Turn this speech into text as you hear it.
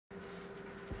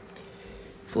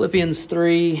Philippians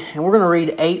 3, and we're going to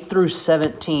read 8 through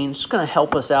 17. It's just going to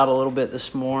help us out a little bit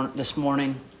this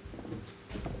morning.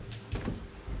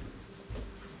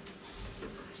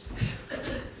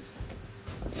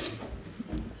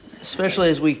 Especially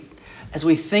as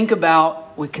we think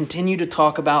about, we continue to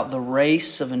talk about the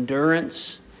race of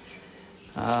endurance.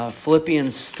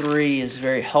 Philippians 3 is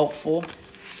very helpful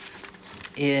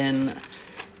in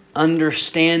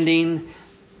understanding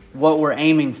what we're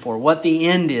aiming for, what the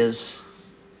end is.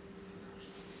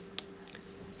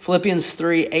 Philippians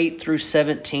 3, 8 through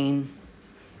 17.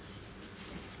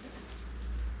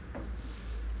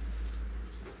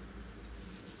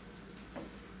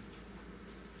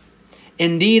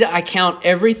 Indeed, I count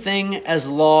everything as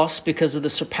loss because of the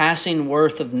surpassing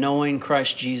worth of knowing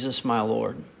Christ Jesus my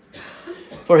Lord.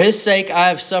 For his sake I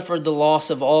have suffered the loss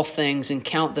of all things and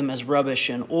count them as rubbish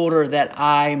in order that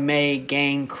I may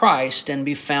gain Christ and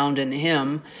be found in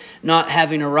him, not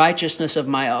having a righteousness of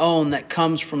my own that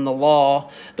comes from the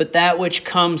law, but that which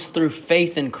comes through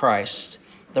faith in Christ,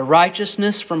 the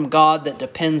righteousness from God that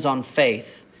depends on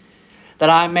faith, that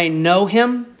I may know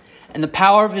him and the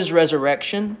power of his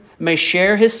resurrection, may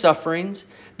share his sufferings,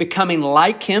 becoming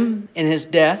like him in his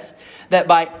death, that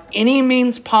by any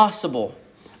means possible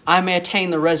I may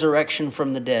attain the resurrection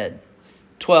from the dead.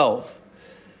 12.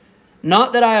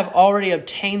 Not that I have already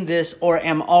obtained this or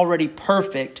am already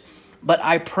perfect, but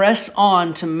I press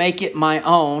on to make it my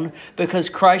own, because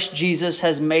Christ Jesus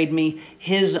has made me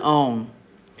his own.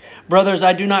 Brothers,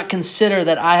 I do not consider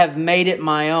that I have made it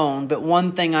my own, but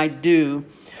one thing I do,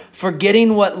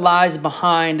 forgetting what lies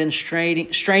behind and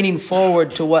straining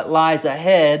forward to what lies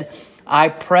ahead, I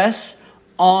press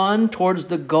on towards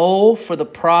the goal for the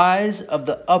prize of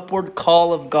the upward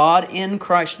call of God in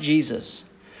Christ Jesus.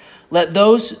 Let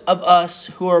those of us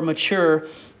who are mature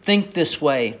think this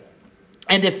way.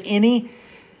 And if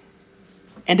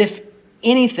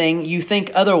anything you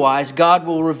think otherwise, God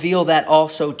will reveal that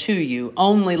also to you.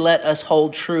 Only let us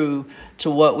hold true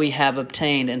to what we have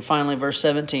obtained. And finally, verse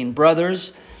 17.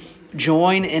 Brothers,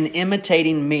 join in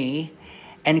imitating me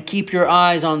and keep your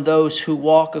eyes on those who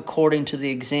walk according to the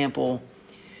example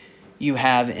you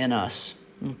have in us.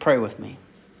 And pray with me.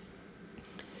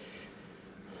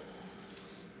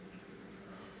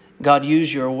 God,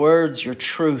 use your words, your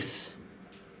truth,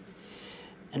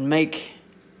 and make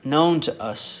known to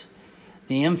us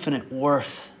the infinite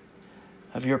worth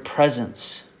of your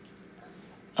presence,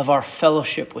 of our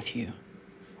fellowship with you.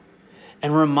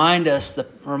 And remind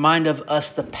of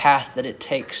us the path that it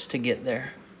takes to get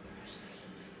there.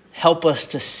 Help us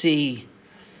to see.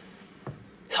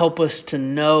 Help us to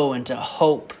know and to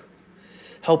hope.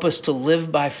 Help us to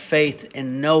live by faith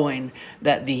in knowing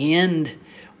that the end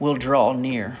will draw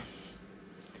near.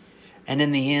 And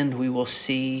in the end, we will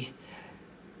see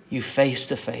you face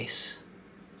to face.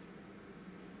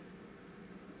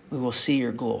 We will see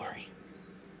your glory.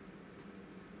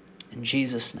 In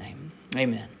Jesus' name,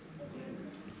 amen.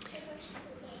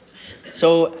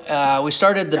 So we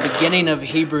started the beginning of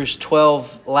Hebrews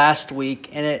 12 last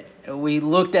week, and we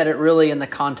looked at it really in the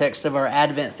context of our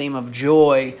Advent theme of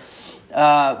joy.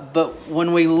 But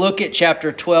when we look at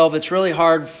chapter 12, it's really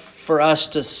hard for us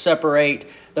to separate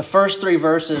the first 3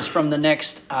 verses from the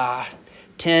next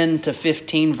 10 to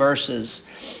 15 verses.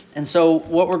 And so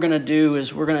what we're going to do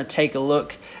is we're going to take a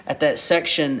look at that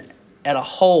section at a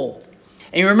whole.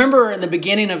 And you remember in the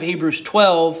beginning of Hebrews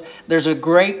 12, there's a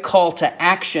great call to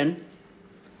action.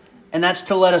 And that's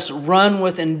to let us run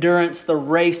with endurance the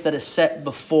race that is set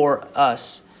before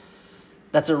us.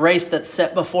 That's a race that's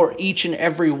set before each and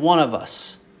every one of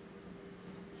us.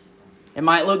 It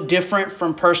might look different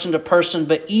from person to person,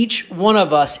 but each one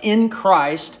of us in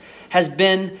Christ has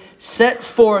been set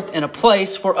forth in a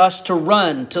place for us to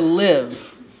run, to live.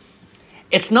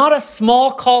 It's not a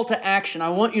small call to action. I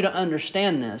want you to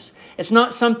understand this. It's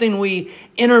not something we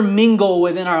intermingle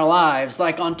within our lives,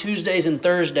 like on Tuesdays and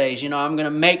Thursdays, I'm going to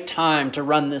make time to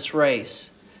run this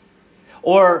race.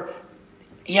 Or,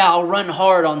 I'll run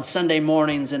hard on Sunday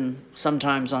mornings and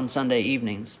sometimes on Sunday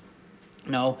evenings.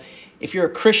 No, if you're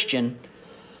a Christian,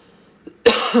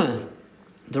 the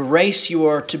race you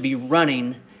are to be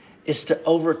running is to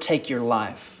overtake your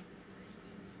life.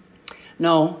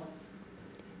 No,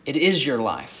 it is your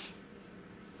life.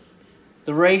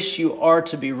 The race you are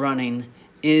to be running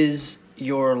is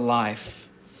your life.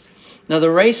 Now, the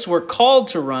race we're called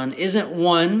to run isn't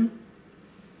one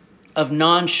of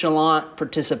nonchalant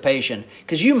participation.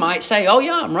 Because you might say, oh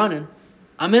yeah, I'm running.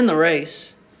 I'm in the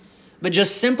race. But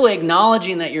just simply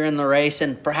acknowledging that you're in the race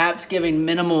and perhaps giving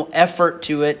minimal effort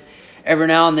to it every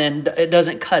now and then, it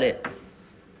doesn't cut it.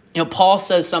 Paul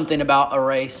says something about a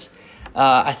race.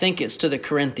 I think it's to the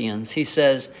Corinthians. He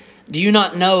says, Do you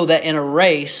not know that in a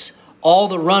race all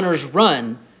the runners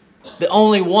run, but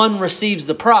only one receives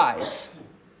the prize?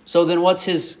 So then what's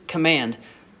his command?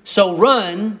 So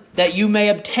run that you may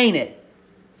obtain it.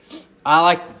 I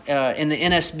like in the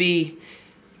NSB,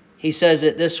 he says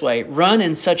it this way: run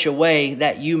in such a way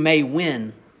that you may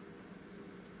win.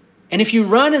 And if you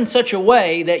run in such a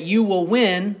way that you will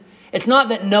win, it's not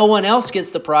that no one else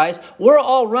gets the prize. We're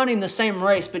all running the same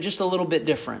race, but just a little bit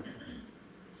different.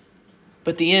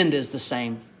 But the end is the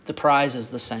same. The prize is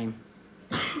the same.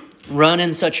 Run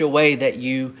in such a way that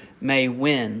you may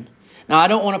win. Now, I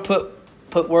don't want to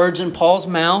put words in Paul's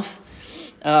mouth,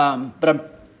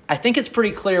 but I think it's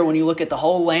pretty clear when you look at the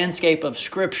whole landscape of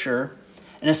Scripture,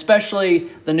 and especially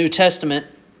the New Testament,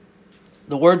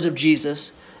 the words of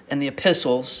Jesus and the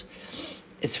epistles.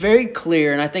 It's very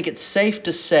clear, and I think it's safe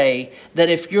to say that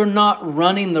if you're not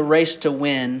running the race to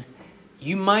win,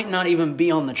 you might not even be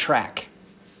on the track.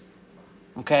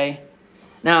 Okay?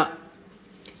 Now,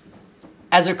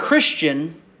 as a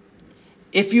Christian,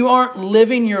 if you aren't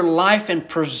living your life in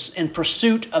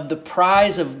pursuit of the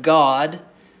prize of God,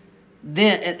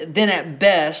 then at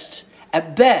best,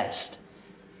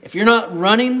 if you're not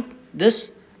running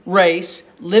this race,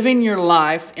 living your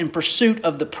life in pursuit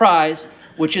of the prize,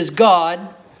 which is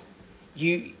God,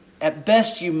 at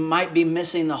best you might be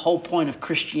missing the whole point of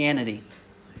Christianity.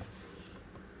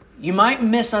 You might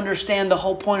misunderstand the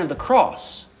whole point of the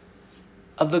cross,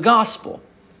 of the gospel.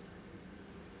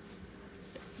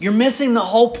 You're missing the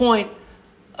whole point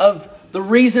of the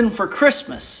reason for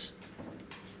Christmas,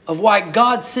 of why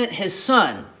God sent His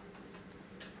Son.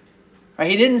 Right?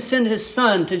 He didn't send His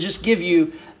Son to just give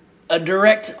you a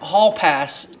direct hall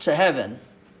pass to heaven.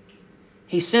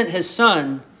 He sent His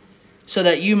Son so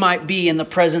that you might be in the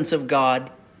presence of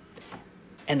God,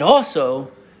 and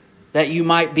also that you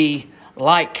might be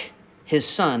like His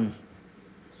Son.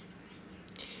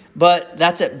 But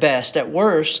that's at best. At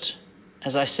worst,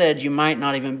 as I said, you might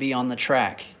not even be on the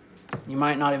track. You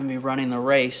might not even be running the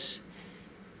race.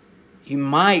 You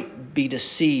might be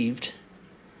deceived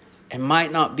and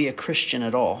might not be a Christian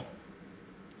at all.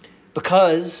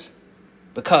 Because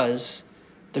the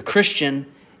Christian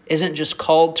isn't just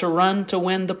called to run to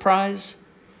win the prize.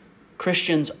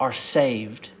 Christians are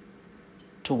saved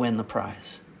to win the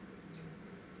prize.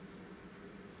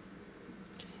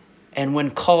 And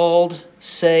when called,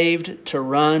 saved to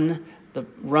run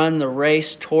the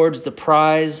race towards the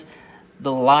prize,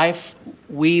 the life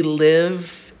we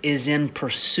live is in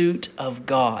pursuit of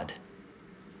God.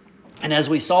 And as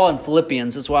we saw in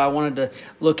Philippians, that's why I wanted to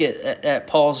look at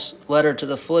Paul's letter to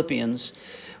the Philippians.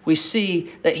 We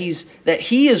see that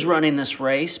he is running this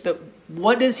race, but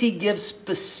what does he give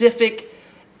specific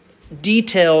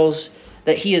details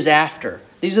that he is after?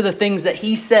 These are the things that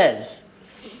he says.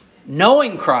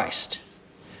 Knowing Christ,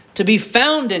 to be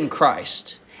found in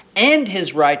Christ and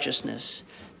His righteousness,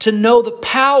 to know the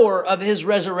power of His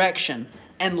resurrection.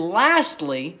 And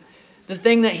lastly, the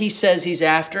thing that he says he's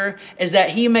after is that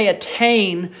he may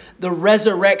attain the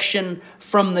resurrection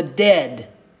from the dead.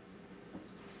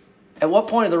 At what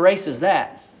point of the race is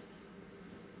that?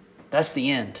 That's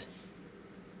the end.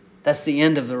 That's the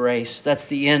end of the race. That's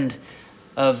the end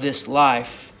of this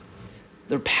life.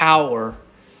 The power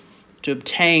to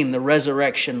obtain the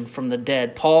resurrection from the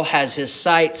dead. Paul has his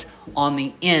sights on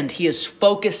the end. He is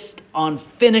focused on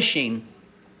finishing.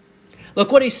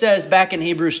 Look what he says back in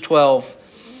Hebrews 12.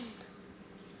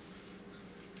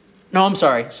 No, I'm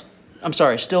sorry.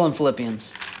 Still in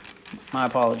Philippians. My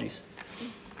apologies.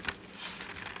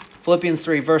 Philippians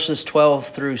 3, verses 12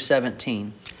 through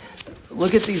 17.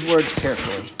 Look at these words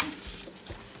carefully.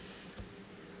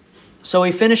 So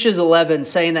he finishes 11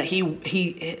 saying that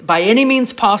he by any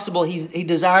means possible, he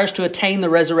desires to attain the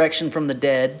resurrection from the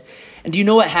dead. And do you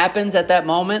know what happens at that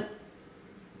moment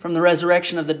from the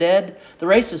resurrection of the dead? The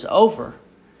race is over.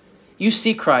 You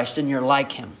see Christ and you're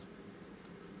like Him.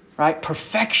 Right?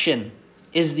 Perfection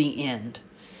is the end.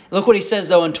 Look what he says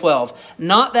though in 12.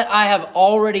 Not that I have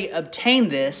already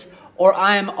obtained this or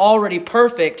I am already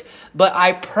perfect, but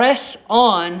I press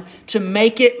on to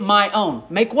make it my own.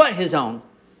 Make what his own?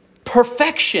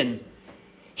 Perfection.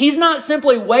 He's not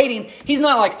simply waiting. He's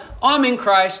not like, oh, I'm in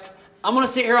Christ. I'm going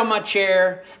to sit here on my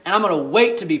chair and I'm going to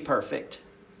wait to be perfect.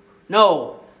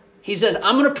 No. He says,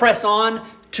 I'm going to press on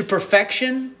to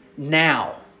perfection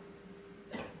now.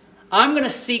 I'm going to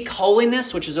seek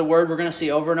holiness, which is a word we're going to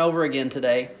see over and over again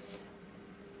today.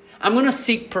 I'm going to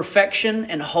seek perfection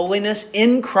and holiness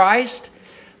in Christ,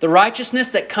 the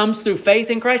righteousness that comes through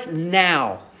faith in Christ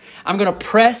now. I'm going to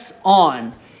press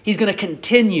on. He's going to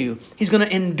continue. He's going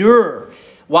to endure.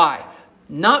 Why?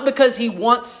 Not because he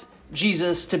wants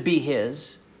Jesus to be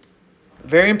his,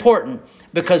 Very important,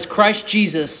 because Christ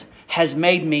Jesus has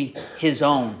made me his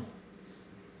own.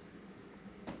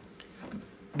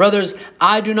 Brothers,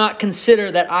 I do not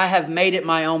consider that I have made it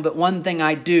my own, but one thing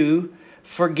I do,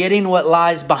 forgetting what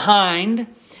lies behind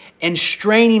and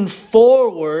straining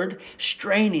forward.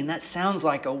 Straining, that sounds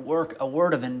like a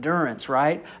word of endurance,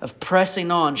 right? Of pressing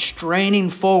on, straining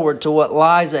forward to what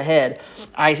lies ahead.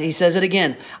 He says it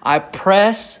again. I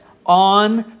press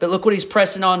on, but look what he's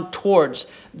pressing on towards.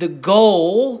 The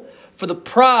goal for the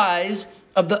prize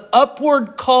of the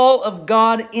upward call of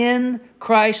God in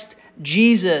Christ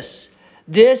Jesus.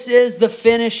 This is the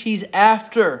finish he's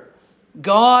after.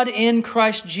 God in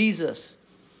Christ Jesus.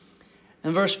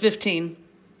 In verse 15,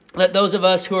 let those of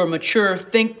us who are mature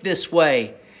think this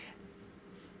way.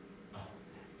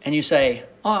 And you say,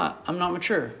 oh, I'm not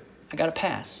mature. I got to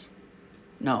pass.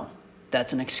 No,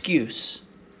 that's an excuse.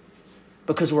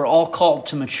 Because we're all called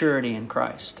to maturity in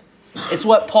Christ. It's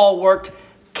what Paul worked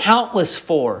countless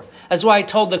for. That's why he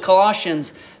told the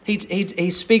Colossians, he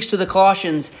speaks to the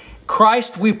Colossians,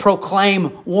 Christ we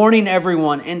proclaim, warning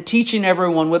everyone and teaching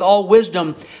everyone with all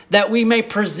wisdom, that we may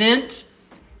present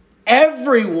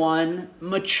everyone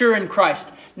mature in Christ.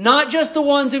 Not just the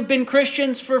ones who've been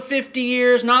Christians for 50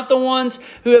 years, not the ones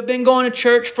who have been going to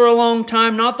church for a long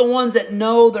time, not the ones that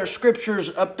know their scriptures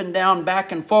up and down,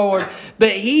 back and forward,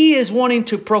 but he is wanting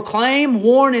to proclaim,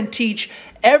 warn, and teach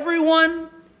everyone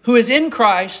who is in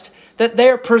Christ that they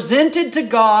are presented to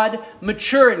God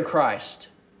mature in Christ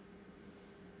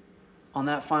on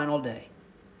that final day.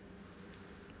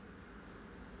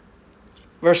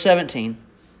 Verse 17.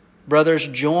 Brothers,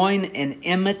 join in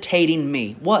imitating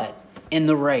me. What? In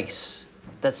the race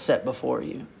that's set before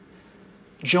you.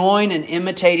 Join in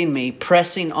imitating me,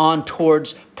 pressing on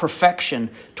towards perfection,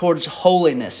 towards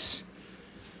holiness.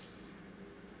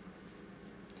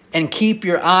 And keep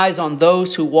your eyes on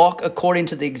those who walk according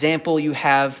to the example you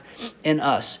have in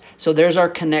us. So there's our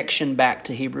connection back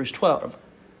to Hebrews 12.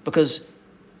 Because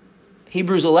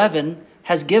Hebrews 11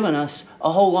 has given us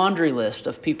a whole laundry list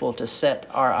of people to set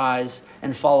our eyes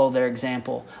and follow their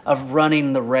example, of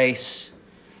running the race,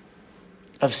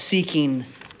 of seeking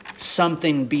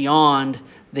something beyond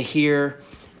the here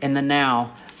and the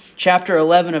now. Chapter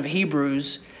 11 of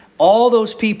Hebrews, all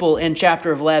those people in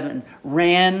chapter 11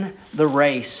 ran the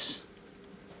race.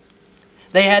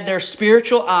 They had their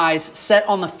spiritual eyes set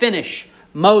on the finish.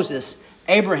 Moses,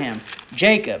 Abraham,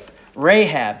 Jacob,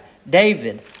 Rahab,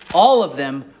 David, all of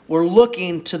them were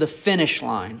looking to the finish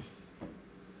line,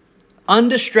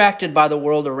 undistracted by the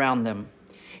world around them.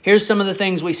 Here's some of the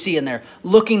things we see in there.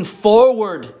 Looking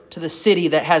forward to the city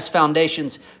that has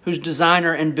foundations, whose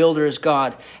designer and builder is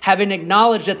God. Having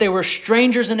acknowledged that they were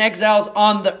strangers and exiles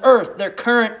on the earth, their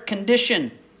current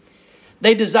condition.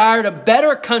 They desired a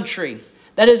better country,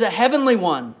 that is a heavenly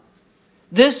one.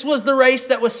 This was the race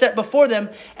that was set before them,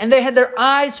 and they had their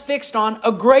eyes fixed on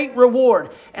a great reward.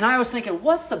 And I was thinking,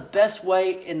 what's the best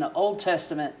way in the Old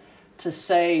Testament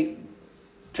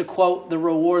to quote the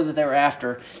reward that they were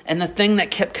after? And the thing that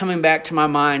kept coming back to my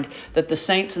mind, that the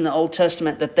saints in the Old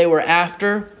Testament that they were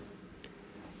after,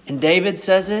 and David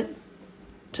says it,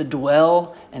 to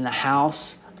dwell in the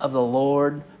house of the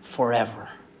Lord forever.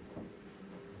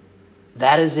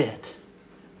 That is it.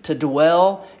 To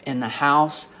dwell in the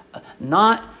house. And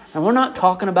we're not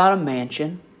talking about a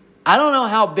mansion. I don't know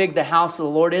how big the house of the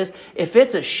Lord is. If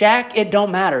it's a shack, it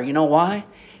don't matter. You know why?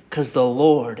 Because the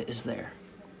Lord is there.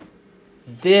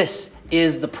 This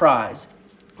is the prize.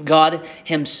 God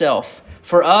Himself.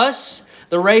 For us,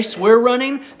 the race we're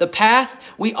running, the path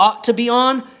we ought to be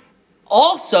on,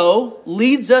 also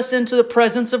leads us into the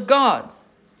presence of God.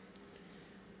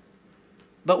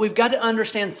 But we've got to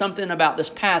understand something about this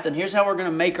path, and here's how we're going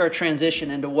to make our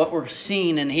transition into what we're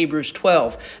seeing in Hebrews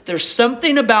 12. There's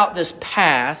something about this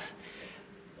path,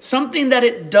 something that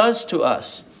it does to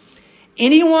us.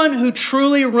 Anyone who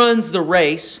truly runs the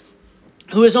race,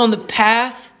 who is on the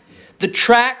path, the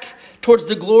track towards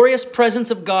the glorious presence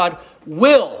of God,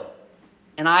 will,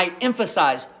 and I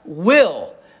emphasize,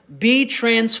 will be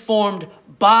transformed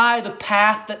by the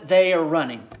path that they are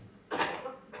running.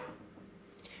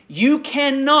 You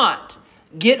cannot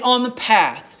get on the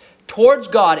path towards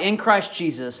God in Christ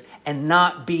Jesus and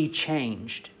not be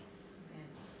changed.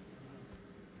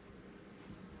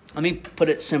 Let me put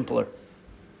it simpler.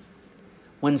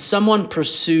 When someone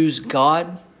pursues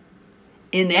God,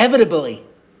 inevitably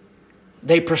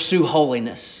they pursue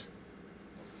holiness.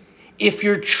 If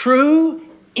your true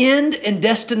end and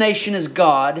destination is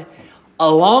God,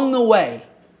 along the way,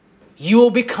 you will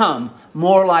become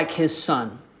more like His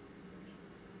Son.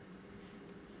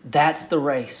 That's the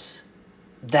race.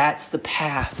 That's the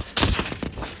path.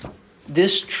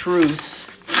 This truth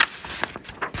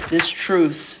this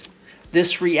truth,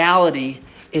 this reality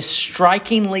is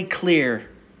strikingly clear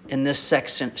in this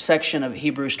section of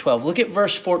Hebrews 12. Look at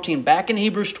verse 14. Back in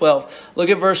Hebrews 12, look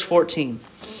at verse 14.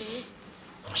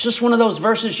 It's just one of those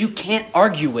verses you can't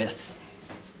argue with.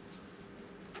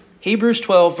 Hebrews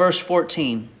 12, verse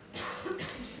 14.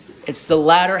 It's the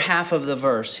latter half of the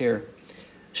verse here.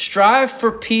 Strive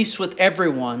for peace with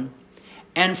everyone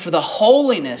and for the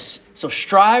holiness. So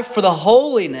strive for the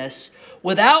holiness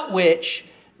without which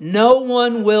no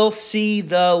one will see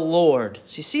the Lord.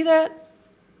 So you see that?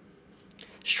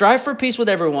 Strive for peace with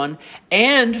everyone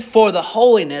and for the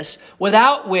holiness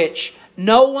without which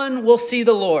no one will see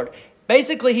the Lord.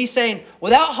 Basically, he's saying,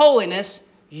 without holiness,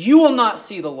 you will not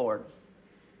see the Lord.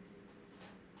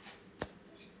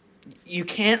 You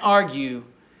can't argue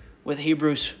with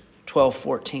Hebrews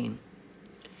 12:14.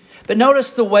 But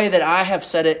notice the way that I have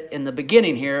said it in the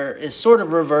beginning here is sort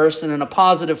of reversed and in a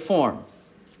positive form.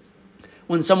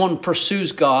 When someone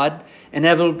pursues God,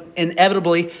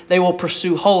 inevitably they will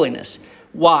pursue holiness.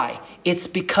 Why? It's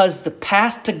because the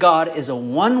path to God is a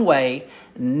one-way,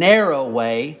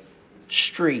 narrow-way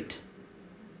street.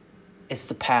 It's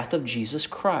the path of Jesus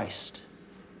Christ.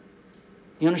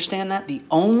 You understand that? The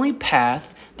only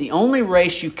path, the only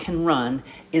race you can run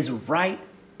is right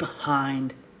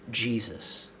behind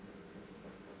Jesus.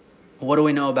 What do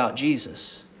we know about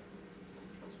Jesus?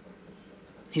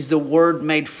 He's the Word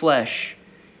made flesh.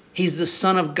 He's the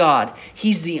Son of God.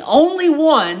 He's the only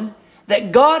one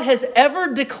that God has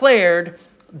ever declared,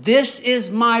 "This is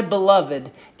my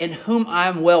beloved, in whom I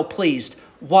am well pleased."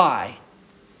 Why?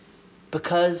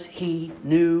 Because he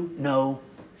knew no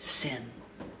sin.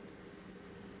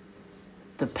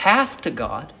 The path to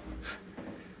God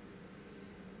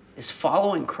is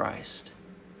following Christ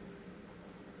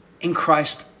in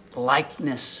Christ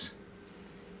likeness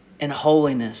and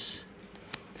holiness.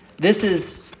 This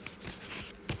is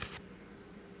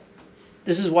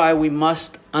why we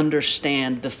must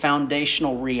understand the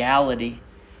foundational reality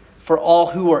for all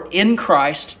who are in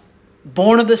Christ,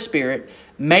 born of the Spirit,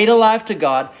 made alive to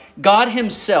God. God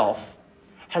Himself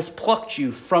has plucked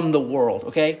you from the world,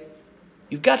 okay?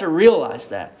 You've got to realize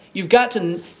that. You've got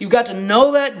to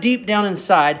know that deep down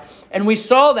inside. And we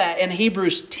saw that in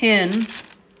Hebrews 10,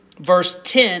 verse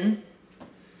 10,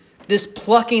 this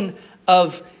plucking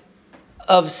of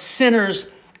sinners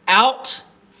out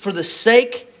for the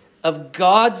sake of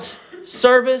God's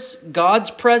service, God's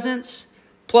presence,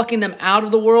 plucking them out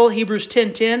of the world. Hebrews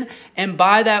 10:10, and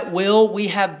by that will we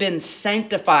have been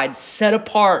sanctified, set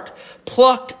apart,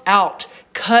 plucked out,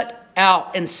 cut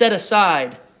out, and set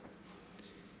aside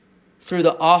through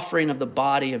the offering of the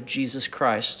body of Jesus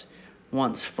Christ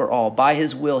once for all. By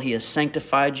His will He has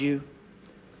sanctified you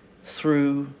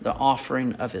through the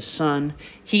offering of His Son.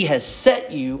 He has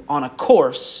set you on a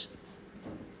course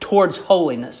towards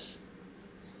holiness.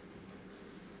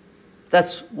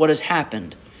 That's what has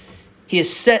happened. He has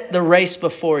set the race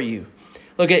before you.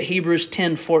 Look at Hebrews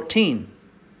 10:14.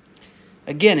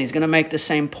 Again, he's going to make the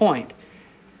same point.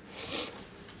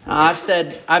 I've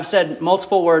said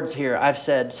multiple words here. I've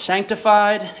said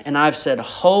sanctified and I've said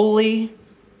holy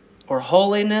or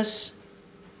holiness.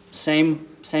 Same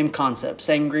concept,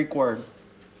 same Greek word.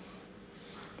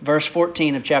 Verse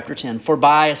 14 of chapter 10. For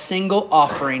by a single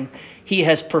offering He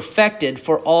has perfected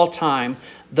for all time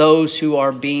those who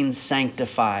are being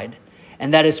sanctified.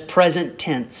 And that is present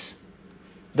tense.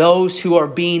 Those who are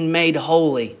being made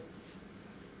holy.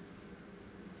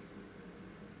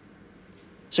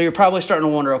 So you're probably starting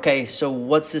to wonder, okay, so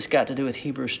what's this got to do with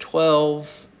Hebrews 12?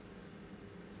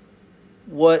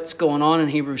 What's going on in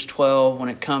Hebrews 12 when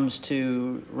it comes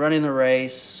to running the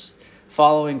race,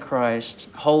 following Christ,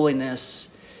 holiness,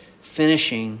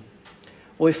 finishing?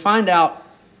 Well, we find out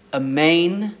a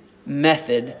main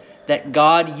method that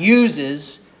God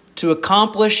uses to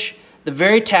accomplish the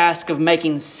very task of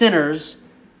making sinners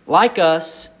like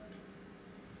us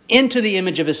into the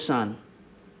image of His Son.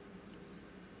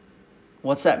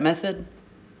 What's that method?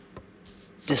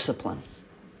 Discipline.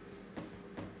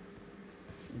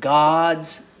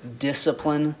 God's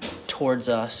discipline towards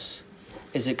us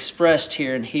is expressed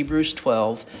here in Hebrews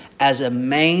 12 as a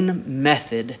main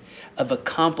method of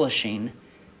accomplishing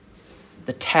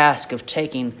the task of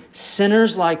taking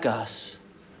sinners like us,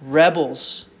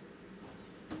 rebels,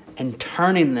 and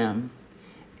turning them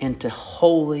into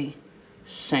holy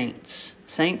saints.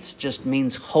 Saints just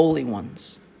means holy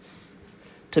ones.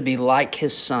 To be like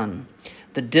His Son.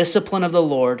 The discipline of the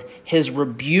Lord, His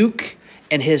rebuke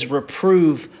and His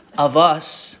reprove of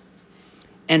us,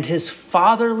 and His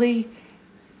fatherly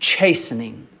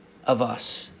chastening of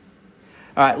us.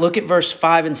 All right, look at verse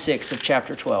 5 and 6 of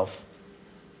chapter 12.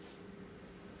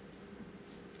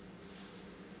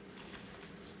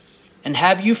 And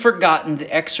have you forgotten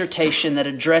the exhortation that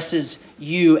addresses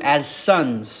you as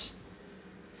sons?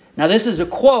 Now this is a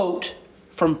quote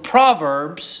from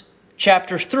Proverbs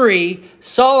chapter 3,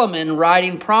 Solomon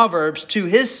writing Proverbs to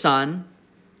his son.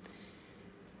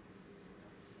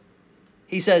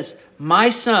 He says, "My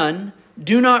son,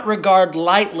 do not regard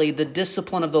lightly the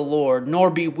discipline of the Lord, nor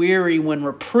be weary when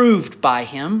reproved by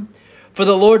him. For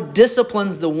the Lord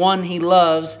disciplines the one he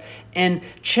loves and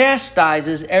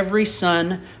chastises every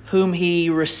son whom he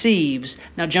receives."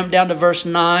 Now jump down to verse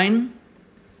 9.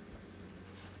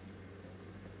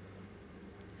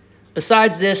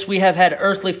 "Besides this, we have had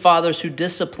earthly fathers who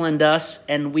disciplined us,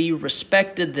 and we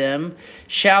respected them.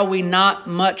 Shall we not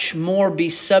much more be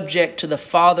subject to the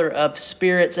Father of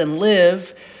spirits and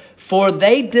live? For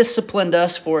they disciplined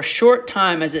us for a short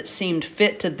time as it seemed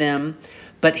fit to them,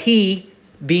 but he,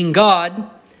 being God,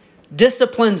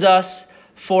 disciplines us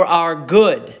for our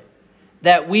good,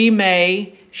 that we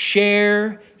may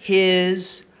share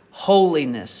his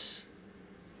holiness."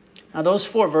 Now those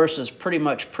 4 verses pretty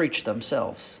much preach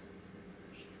themselves.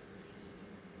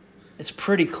 It's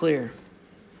pretty clear.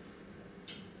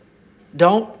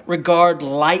 Don't regard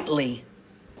lightly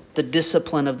the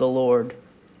discipline of the Lord.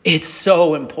 It's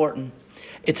so important.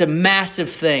 It's a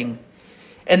massive thing.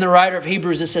 And the writer of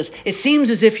Hebrews, it says, it seems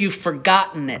as if you've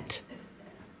forgotten it.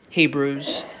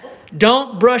 Hebrews.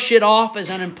 Don't brush it off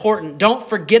as unimportant. Don't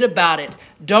forget about it.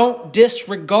 Don't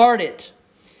disregard it.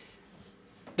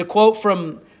 The quote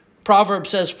from Proverbs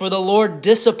says, "For the Lord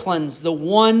disciplines the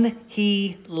one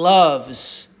he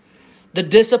loves." The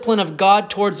discipline of God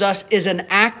towards us is an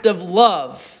act of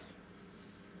love.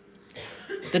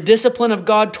 The discipline of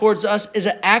God towards us is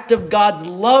an act of God's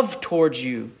love towards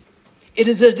you. It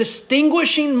is a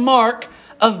distinguishing mark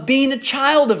of being a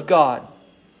child of God.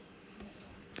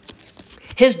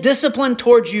 His discipline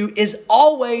towards you is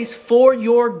always for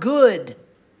your good.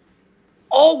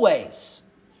 Always.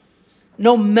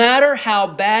 No matter how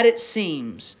bad it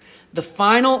seems, the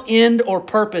final end or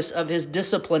purpose of his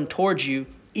discipline towards you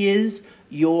is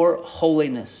your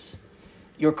holiness,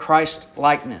 your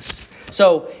Christ-likeness.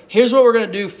 So here's what we're going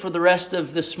to do for the rest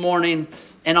of this morning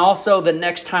and also the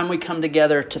next time we come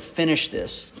together to finish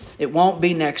this. It won't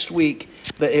be next week,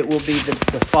 but it will be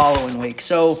the following week.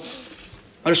 So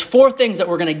there's 4 things that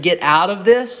we're going to get out of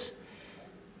this.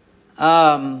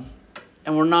 And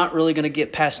we're not really going to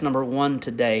get past number 1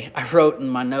 today. I wrote in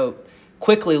my note,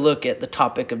 quickly look at the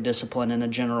topic of discipline in a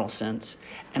general sense.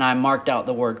 And I marked out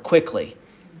the word quickly.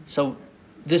 So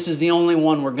this is the only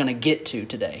one we're going to get to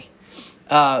today.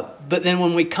 But then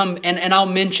when we come, and I'll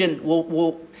mention,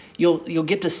 you'll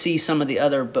get to see some of the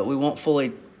other, but we won't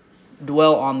fully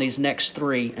dwell on these next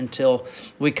 3 until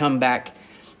we come back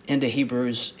into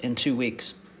Hebrews in 2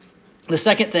 weeks. The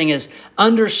second thing is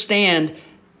understand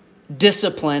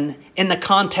discipline in the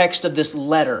context of this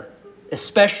letter,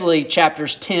 especially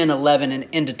chapters 10, 11, and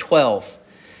into 12.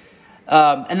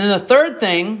 And then the third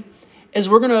thing is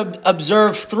we're going to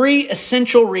observe 3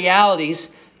 essential realities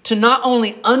to not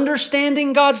only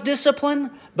understanding God's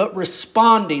discipline, but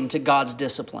responding to God's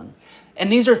discipline.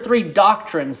 And these are 3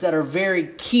 doctrines that are very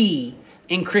key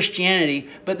in Christianity,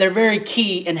 but they're very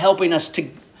key in helping us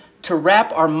to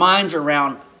wrap our minds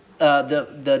around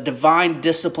the divine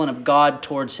discipline of God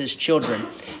towards his children.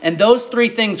 And those 3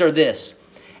 things are this.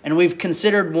 And we've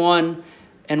considered one,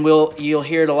 and you'll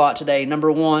hear it a lot today.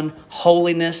 Number 1,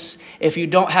 holiness. If you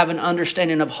don't have an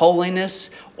understanding of holiness,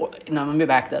 let me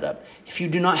back that up. If you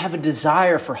do not have a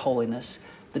desire for holiness,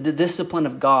 the discipline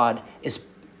of God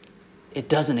it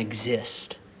doesn't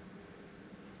exist.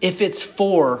 If it's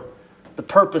for the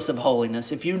purpose of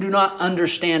holiness, if you do not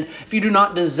understand, if you do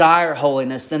not desire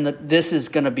holiness, then this is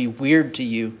going to be weird to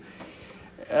you.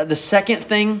 The second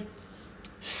thing,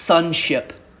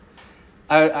 sonship.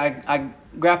 I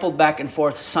grappled back and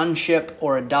forth, sonship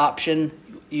or adoption.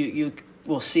 You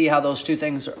will see how those 2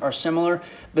 things are similar.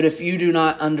 But if you do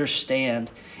not understand,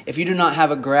 if you do not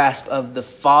have a grasp of the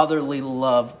fatherly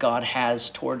love God has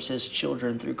towards his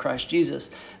children through Christ Jesus,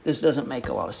 this doesn't make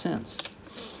a lot of sense.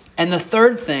 And the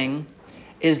third thing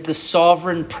is the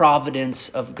sovereign providence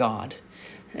of God.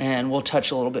 And we'll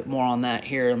touch a little bit more on that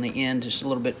here in the end, just a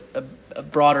little bit a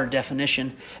broader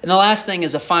definition. And the last thing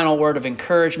is a final word of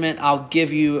encouragement. I'll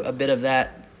give you a bit of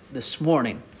that this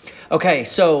morning. Okay,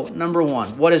 so number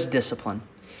 1, what is discipline?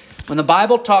 When the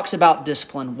Bible talks about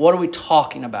discipline, what are we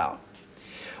talking about?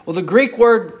 Well, the Greek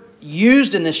word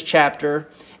used in this chapter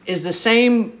is the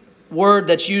same word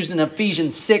that's used in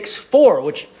Ephesians 6:4,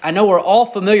 which I know we're all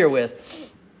familiar with.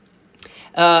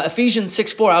 Ephesians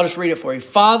 6:4, I'll just read it for you.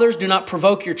 "Fathers, do not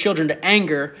provoke your children to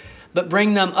anger, but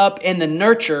bring them up in the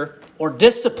nurture or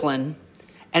discipline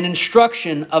and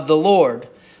instruction of the Lord.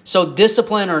 So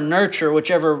discipline or nurture,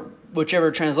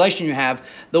 whichever translation you have,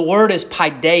 the word is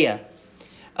paideia.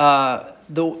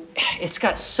 It's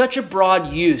got such a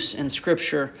broad use in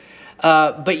Scripture,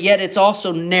 but yet it's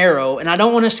also narrow. And I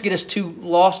don't want us to get us too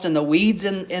lost in the weeds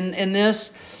in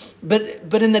this.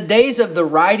 But in the days of the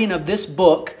writing of this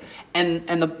book and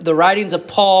the writings of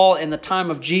Paul and the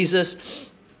time of Jesus,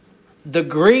 the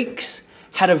Greeks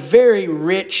had a very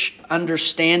rich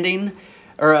understanding,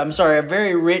 a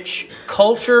very rich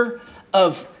culture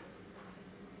of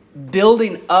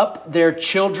building up their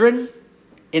children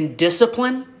in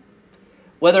discipline,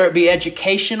 whether it be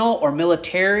educational or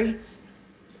military.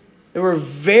 They were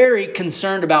very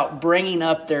concerned about bringing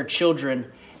up their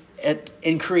children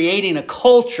and creating a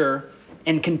culture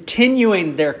and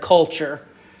continuing their culture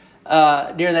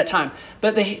during that time.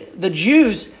 But the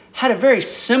Jews had a very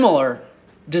similar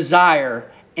desire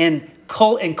in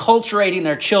enculturating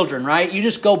their children, right? You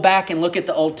just go back and look at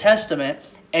the Old Testament,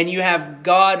 and you have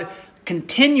God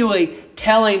continually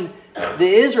telling the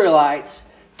Israelites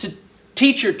to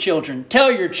teach your children,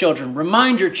 tell your children,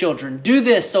 remind your children, do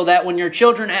this so that when your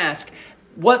children ask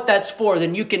what that's for,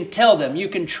 then you can tell them, you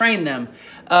can train them.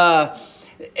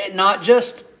 Not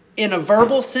just in a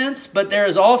verbal sense, but there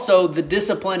is also the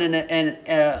discipline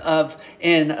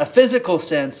in a physical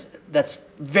sense that's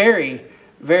very,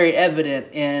 very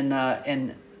evident in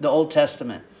the Old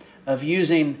Testament, of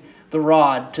using the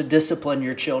rod to discipline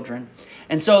your children.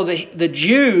 And so the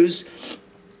Jews,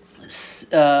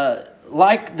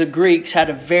 like the Greeks, had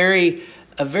a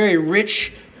very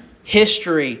rich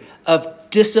history of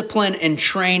discipline and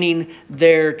training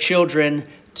their children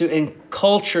to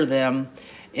enculture them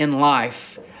in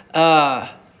life.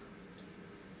 But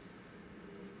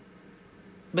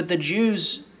the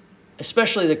Jews,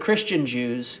 especially the Christian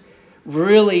Jews,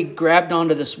 really grabbed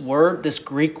onto this word, this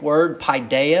Greek word,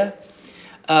 paideia,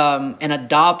 and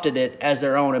adopted it as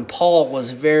their own. And Paul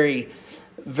was very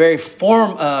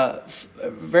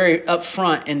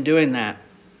upfront in doing that.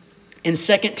 In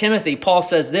 2 Timothy, Paul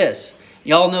says this.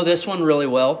 Y'all know this one really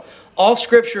well. All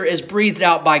Scripture is breathed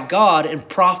out by God and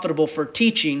profitable for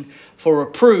teaching, for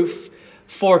reproof,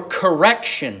 for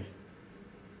correction,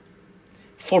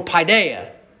 for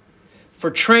paideia, for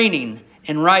training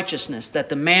in righteousness, that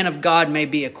the man of God may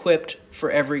be equipped for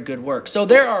every good work. So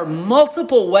there are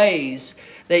multiple ways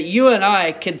that you and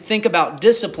I can think about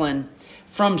discipline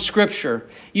from Scripture.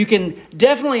 You can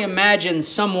definitely imagine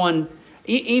someone,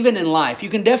 even in life, you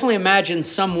can definitely imagine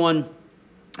someone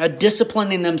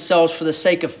disciplining themselves for the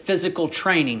sake of physical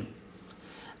training.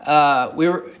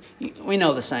 We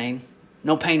know the saying,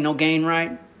 no pain, no gain,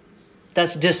 right?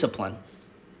 That's discipline.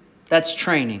 That's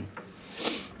training.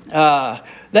 That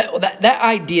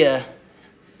idea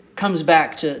comes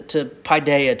back to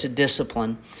paideia, to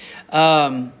discipline.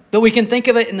 But we can think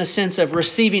of it in the sense of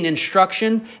receiving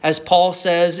instruction, as Paul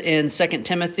says in 2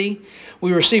 Timothy.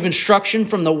 We receive instruction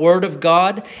from the Word of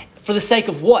God for the sake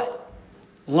of what?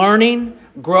 Learning,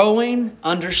 growing,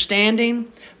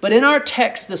 understanding. But in our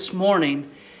text this morning,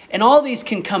 and all these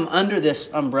can come under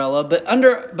this umbrella,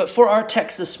 but for our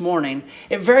text this morning,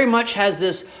 it very much has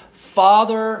this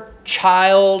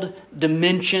father-child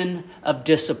dimension of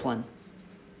discipline.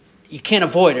 You can't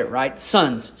avoid it, right?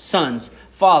 Sons,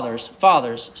 fathers,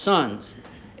 sons.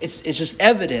 It's just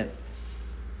evident.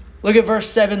 Look at verse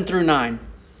 7 through 9.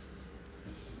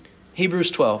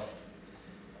 Hebrews 12.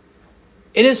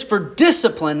 It is for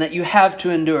discipline that you have to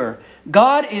endure.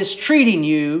 God is treating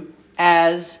you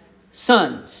as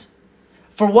sons.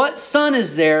 For what son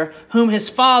is there whom his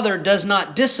father does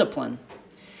not discipline?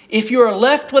 If you are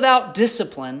left without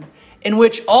discipline, in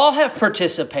which all have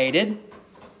participated,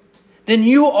 then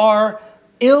you are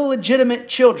illegitimate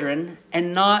children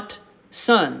and not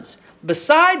sons.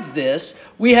 Besides this,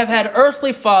 we have had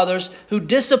earthly fathers who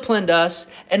disciplined us,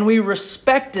 and we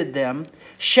respected them.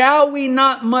 Shall we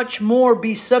not much more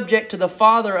be subject to the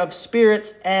Father of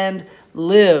spirits and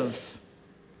live?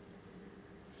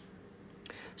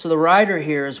 So the writer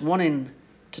here is wanting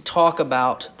to talk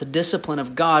about the discipline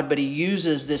of God, but he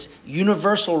uses this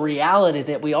universal reality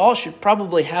that we all should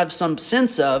probably have some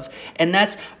sense of, and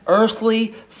that's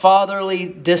earthly, fatherly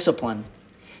discipline.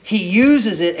 He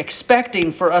uses it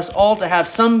expecting for us all to have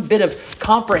some bit of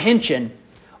comprehension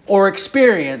or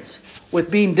experience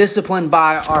with being disciplined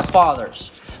by our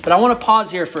fathers. But I want to pause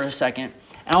here for a second,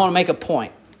 and I want to make a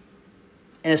point.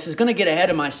 And this is going to get ahead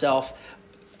of myself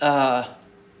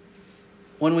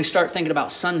when we start thinking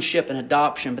about sonship and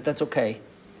adoption, but that's okay.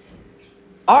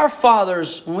 Our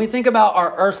fathers, when we think about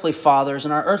our earthly fathers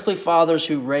and our earthly fathers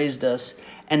who raised us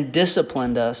and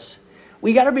disciplined us,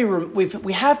 we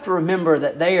have to remember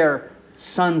that they are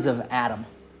sons of Adam.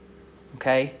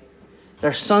 Okay?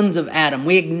 They're sons of Adam.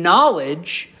 We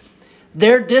acknowledge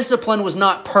their discipline was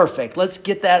not perfect. Let's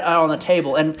get that out on the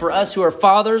table. And for us who are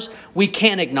fathers, we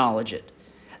can acknowledge it.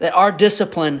 That our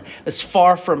discipline is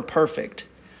far from perfect.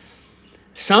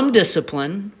 Some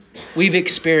discipline we've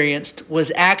experienced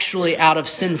was actually out of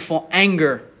sinful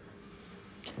anger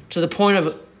to the point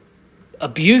of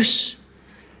abuse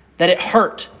that it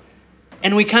hurt.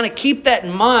 And we kind of keep that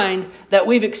in mind that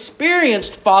we've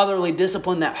experienced fatherly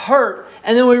discipline that hurt.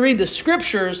 And then we read the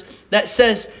scriptures that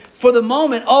says, for the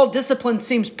moment, all discipline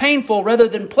seems painful rather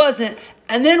than pleasant.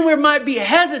 And then we might be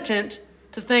hesitant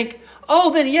to think,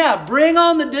 oh, then yeah, bring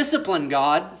on the discipline,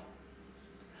 God.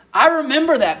 I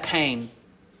remember that pain.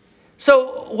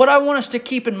 So what I want us to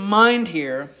keep in mind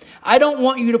here, I don't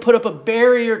want you to put up a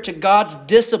barrier to God's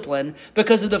discipline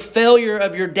because of the failure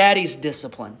of your daddy's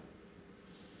discipline.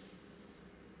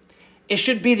 It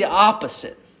should be the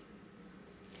opposite.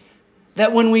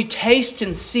 That when we taste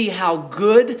and see how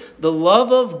good the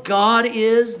love of God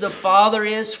is, the Father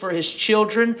is for His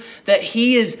children, that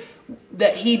He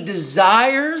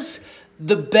desires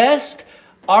the best,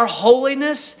 our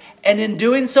holiness, and in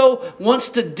doing so wants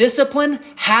to discipline,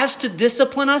 has to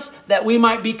discipline us that we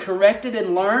might be corrected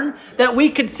and learn, that we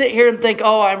could sit here and think,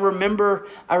 oh, I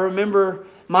remember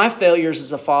my failures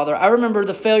as a father. I remember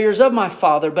the failures of my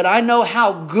father, but I know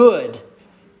how good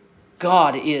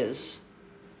God is.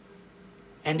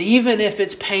 And even if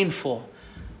it's painful,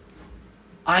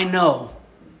 I know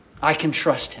I can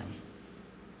trust Him.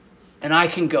 And I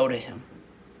can go to Him,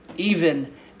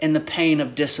 even in the pain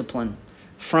of discipline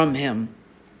from Him.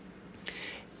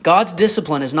 God's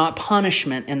discipline is not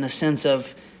punishment in the sense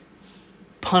of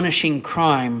punishing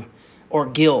crime or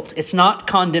guilt. It's not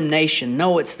condemnation.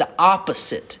 No, it's the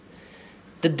opposite.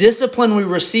 The discipline we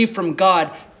receive from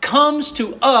God comes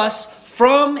to us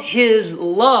from His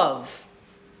love.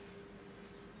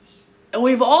 And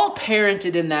we've all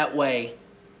parented in that way.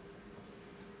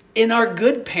 In our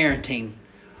good parenting.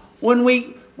 When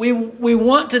we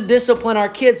want to discipline our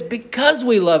kids because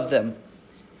we love them.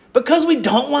 Because we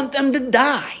don't want them to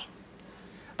die.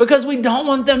 Because we don't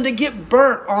want them to get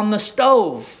burnt on the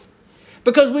stove.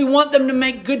 Because we want them to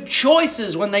make good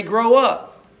choices when they grow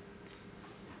up.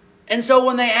 And so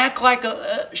when they act like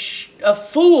a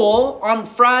fool on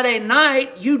Friday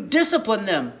night, you discipline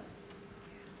them.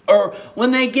 Or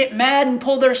when they get mad and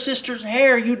pull their sister's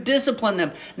hair, you discipline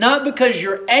them. Not because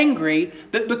you're angry,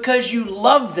 but because you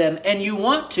love them and you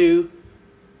want to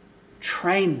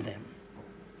train them.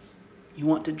 You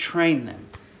want to train them.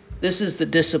 This is the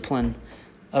discipline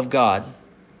of God.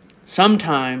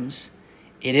 Sometimes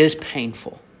it is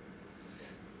painful,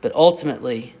 but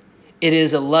ultimately it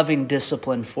is a loving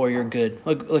discipline for your good.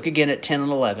 Look again at 10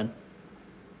 and 11.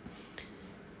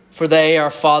 For they,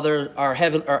 our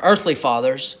earthly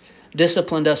fathers,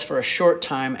 disciplined us for a short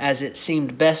time as it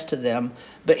seemed best to them.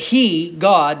 But He,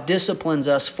 God, disciplines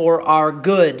us for our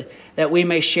good, that we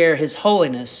may share His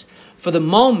holiness. For the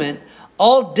moment,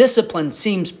 all discipline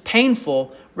seems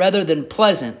painful rather than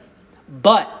pleasant.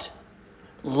 But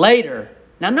later,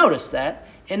 now notice that,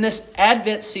 in this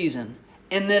Advent season,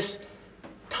 in this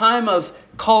time of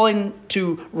calling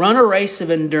to run a race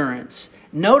of endurance,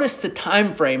 notice the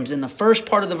time frames in the first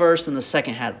part of the verse and the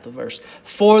second half of the verse.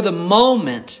 For the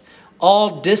moment,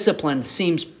 all discipline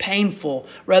seems painful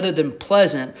rather than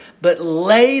pleasant, but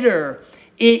later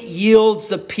it yields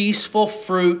the peaceful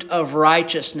fruit of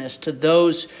righteousness to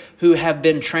those who have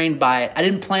been trained by it. I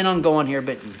didn't plan on going here,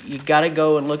 but you got to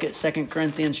go and look at 2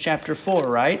 Corinthians chapter 4,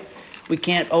 right? We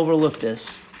can't overlook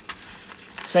this.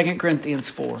 2 Corinthians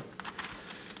 4.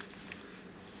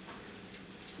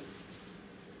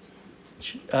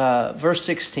 Verse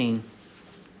 16.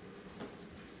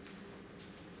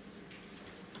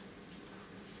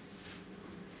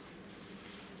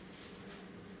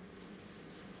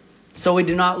 So we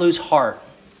do not lose heart.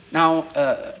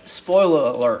 Now, spoiler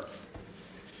alert.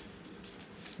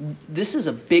 This is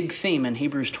a big theme in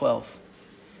Hebrews 12.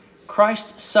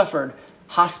 Christ suffered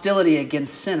hostility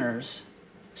against sinners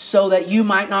so that you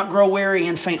might not grow weary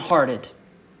and faint-hearted.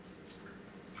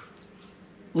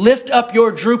 Lift up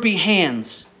your droopy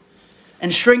hands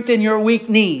and strengthen your weak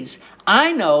knees.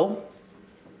 I know,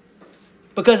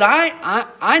 because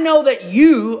I know that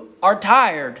you are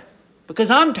tired,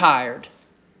 because I'm tired.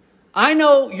 I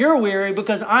know you're weary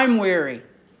because I'm weary.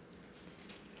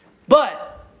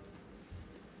 But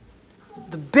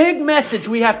the big message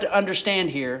we have to understand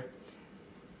here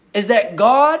is that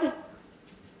God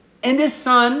and His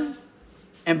Son,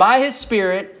 and by His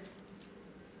Spirit,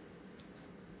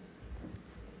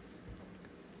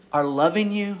 are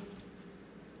loving you,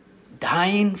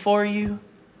 dying for you,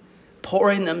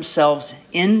 pouring themselves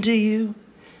into you,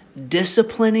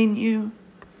 disciplining you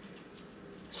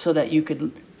so that you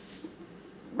could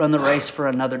run the race for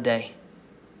another day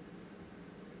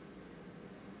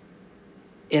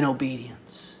in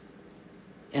obedience,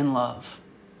 in love,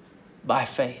 by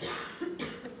faith.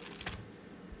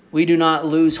 We do not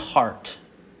lose heart.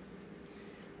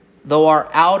 Though our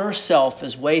outer self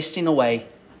is wasting away,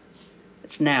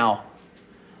 it's now.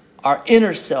 Our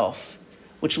inner self,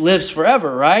 which lives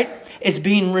forever, right, is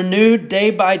being renewed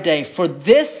day by day. For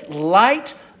this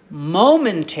light,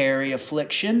 momentary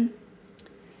affliction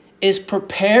is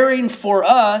preparing for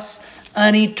us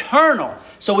an eternal.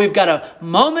 So we've got a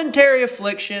momentary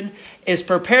affliction is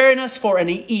preparing us for an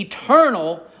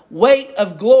eternal weight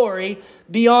of glory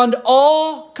beyond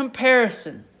all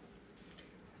comparison.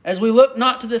 As we look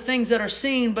not to the things that are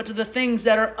seen, but to the things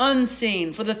that are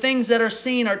unseen. For the things that are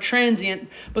seen are transient,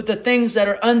 but the things that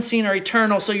are unseen are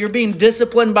eternal. So you're being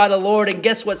disciplined by the Lord, and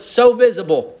guess what's so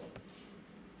visible?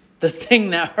 The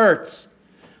thing that hurts.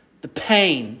 The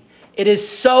pain. It is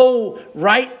so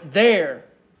right there.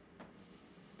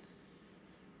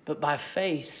 But by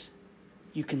faith,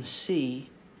 you can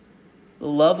see the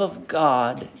love of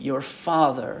God, your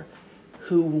Father,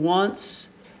 who wants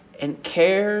and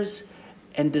cares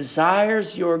and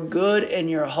desires your good and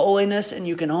your holiness, and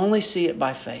you can only see it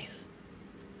by faith.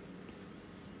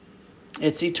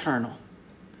 It's eternal.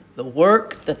 The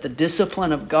work that the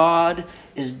discipline of God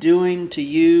is doing to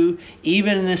you,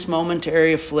 even in this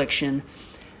momentary affliction,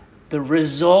 the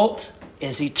result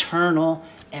is eternal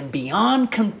and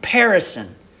beyond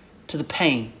comparison to the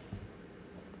pain.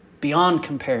 Beyond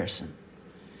comparison.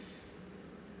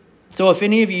 So if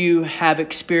any of you have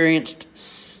experienced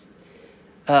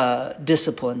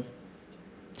discipline,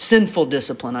 sinful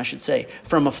discipline, I should say,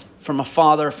 from a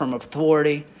father, from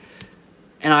authority,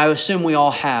 and I assume we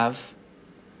all have,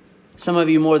 some of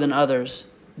you more than others,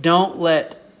 don't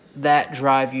let that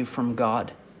drive you from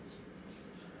God,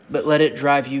 but let it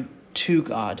drive you to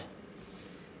God.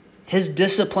 His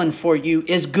discipline for you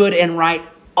is good and right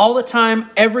all the time,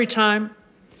 every time.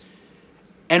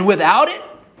 And without it,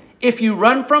 if you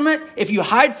run from it, if you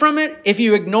hide from it, if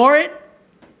you ignore it,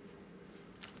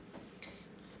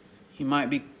 you might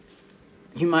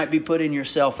be putting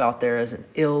yourself out there as an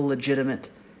illegitimate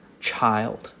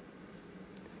child.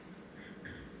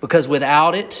 Because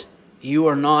without it, you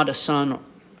are not a son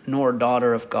nor a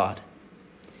daughter of God.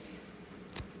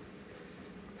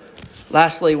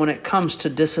 Lastly, when it comes to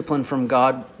discipline from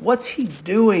God, what's He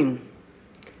doing?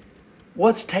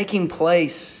 What's taking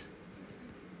place?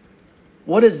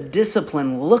 What does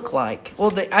discipline look like?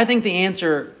 Well, I think the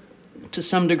answer to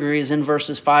some degree is in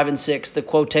verses 5 and 6, the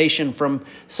quotation from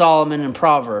Solomon in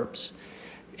Proverbs.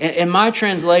 In my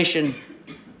translation,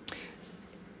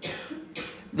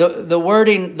 the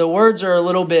words are a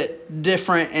little bit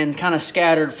different and kind of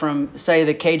scattered from, say,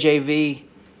 the KJV,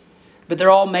 but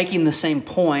they're all making the same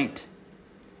point.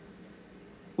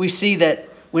 We see that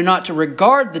we're not to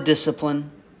regard the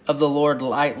discipline of the Lord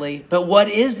lightly, but what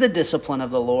is the discipline of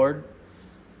the Lord?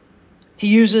 He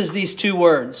uses these two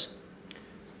words,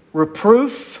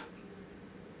 reproof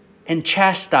and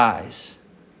chastise.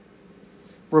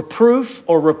 Reproof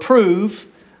or reprove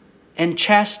and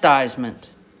chastisement.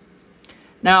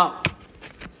 Now,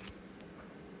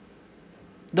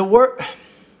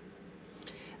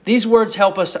 these words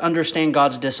help us to understand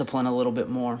God's discipline a little bit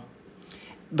more,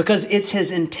 because it's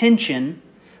His intention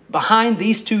behind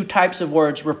these two types of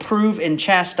words, reprove and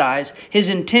chastise. His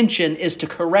intention is to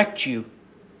correct you.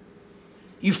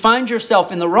 You find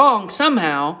yourself in the wrong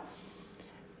somehow,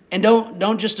 and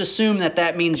don't just assume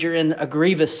that means you're in a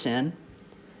grievous sin.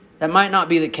 That might not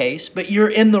be the case, but you're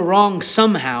in the wrong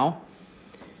somehow,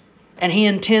 and He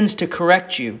intends to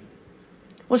correct you.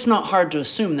 Well, it's not hard to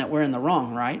assume that we're in the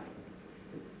wrong, right?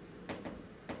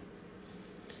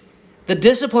 The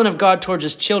discipline of God towards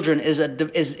His children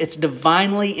it's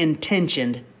divinely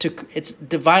intentioned it's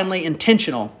divinely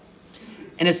intentional,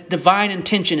 and its divine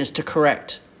intention is to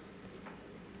correct.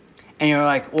 And you're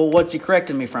like, well, what's He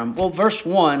correcting me from? Well, verse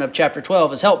 1 of chapter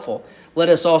 12 is helpful. Let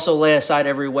us also lay aside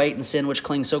every weight and sin which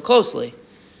clings so closely.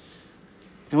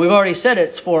 And we've already said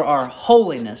it's for our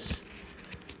holiness.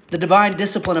 The divine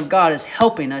discipline of God is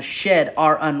helping us shed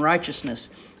our unrighteousness,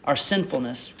 our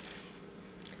sinfulness.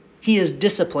 He is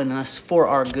disciplining us for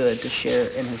our good to share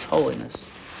in His holiness.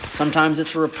 Sometimes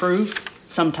it's a reproof.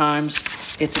 Sometimes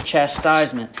it's a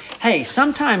chastisement. Hey,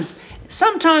 sometimes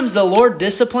the Lord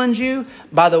disciplines you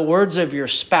by the words of your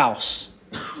spouse.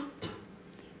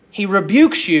 He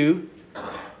rebukes you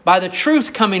by the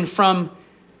truth coming from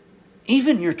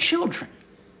even your children.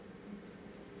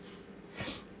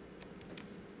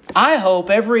 I hope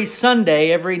every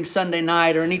Sunday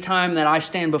night, or any time that I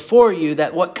stand before you,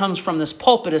 that what comes from this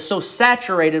pulpit is so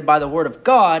saturated by the Word of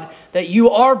God that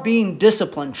you are being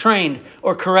disciplined, trained,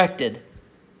 or corrected.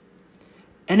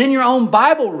 And in your own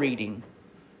Bible reading,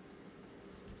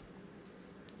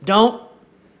 don't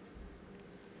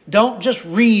just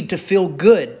read to feel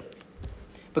good.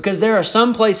 Because there are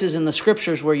some places in the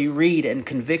Scriptures where you read and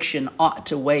conviction ought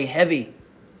to weigh heavy.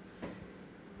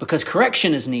 Because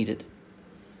correction is needed.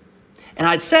 And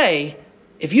I'd say,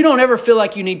 if you don't ever feel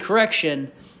like you need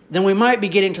correction, then we might be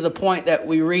getting to the point that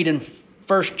we read in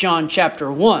 1 John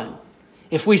chapter 1.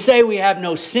 If we say we have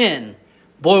no sin,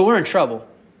 boy, we're in trouble.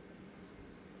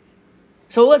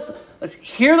 So let's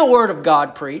hear the Word of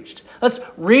God preached. Let's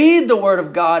read the Word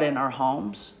of God in our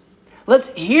homes. Let's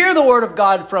hear the Word of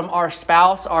God from our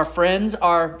spouse, our friends,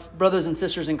 our brothers and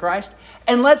sisters in Christ.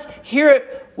 And let's hear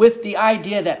it with the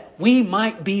idea that we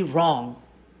might be wrong.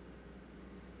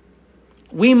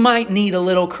 We might need a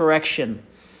little correction.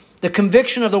 The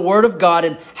conviction of the Word of God,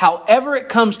 and however it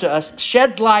comes to us,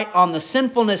 sheds light on the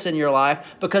sinfulness in your life,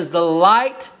 because the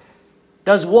light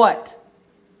does what?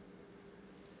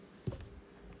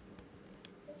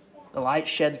 The light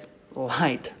sheds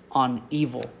light on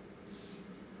evil.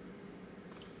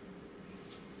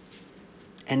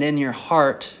 And in your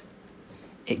heart,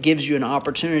 it gives you an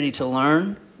opportunity to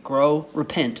learn, grow,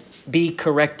 repent, be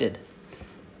corrected.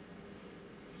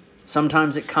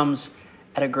 Sometimes it comes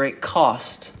at a great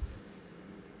cost.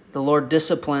 The Lord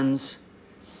disciplines,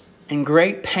 and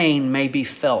great pain may be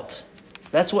felt.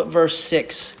 That's what verse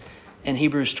 6 in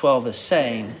Hebrews 12 is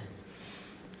saying.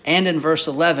 And in verse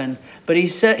 11. But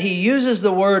he uses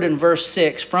the word in verse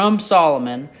 6 from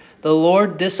Solomon. The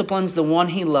Lord disciplines the one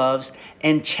He loves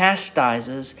and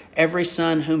chastises every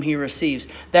son whom He receives.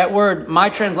 That word, my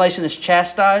translation is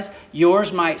chastise.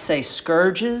 Yours might say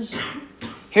scourges.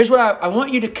 Here's what I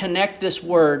want you to connect this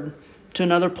word to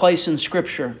another place in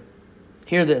Scripture.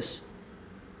 Hear this.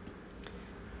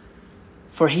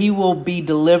 For He will be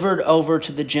delivered over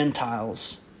to the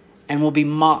Gentiles and will be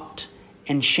mocked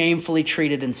and shamefully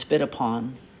treated and spit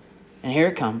upon. And here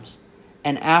it comes.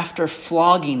 And after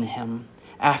flogging Him,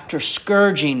 after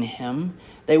scourging Him,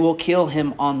 they will kill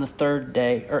Him on the third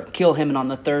day, or kill Him and on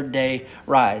the third day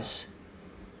rise.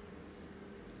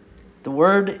 The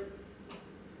word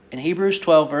in Hebrews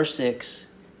 12 verse 6,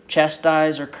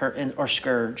 chastise or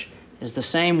scourge, is the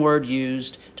same word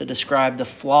used to describe the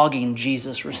flogging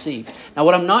Jesus received. Now,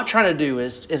 what I'm not trying to do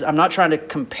is I'm not trying to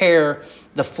compare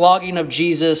the flogging of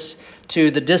Jesus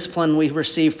to the discipline we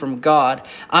receive from God.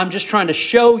 I'm just trying to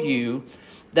show you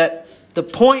that the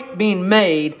point being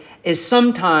made is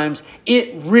sometimes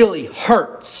it really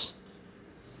hurts.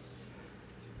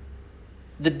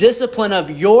 The discipline of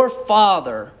your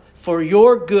Father for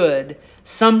your good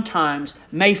sometimes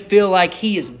may feel like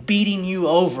He is beating you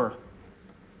over.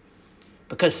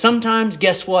 Because sometimes,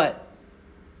 guess what?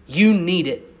 You need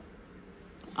it.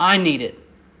 I need it.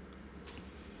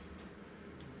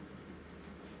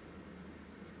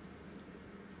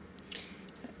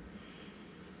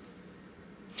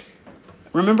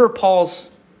 Remember Paul's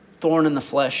thorn in the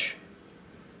flesh?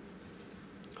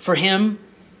 For him,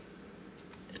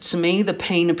 to me, the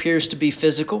pain appears to be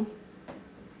physical.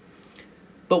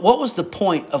 But what was the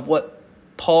point of what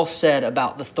Paul said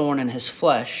about the thorn in his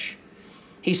flesh?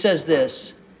 He says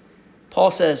this.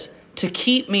 Paul says, to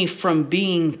keep me from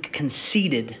being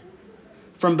conceited,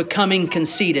 from becoming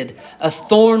conceited, a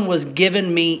thorn was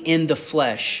given me in the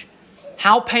flesh.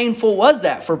 How painful was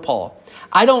that for Paul?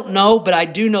 I don't know, but I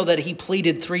do know that he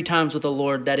pleaded 3 times with the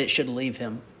Lord that it should leave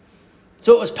him.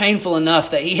 So it was painful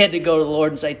enough that he had to go to the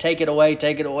Lord and say, take it away,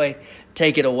 take it away,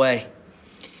 take it away.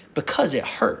 Because it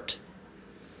hurt.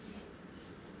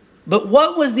 But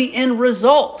what was the end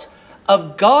result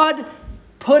of God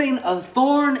putting a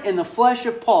thorn in the flesh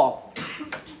of Paul?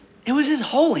 It was His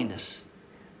holiness.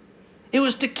 It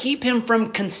was to keep him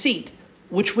from conceit,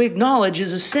 which we acknowledge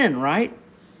is a sin, right?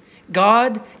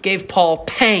 God gave Paul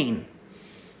pain.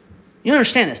 You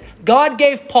understand this? God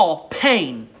gave Paul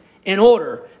pain in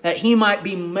order that he might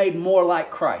be made more like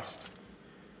Christ.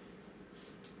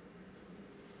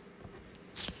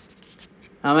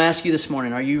 I'm asking you this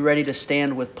morning, are you ready to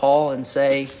stand with Paul and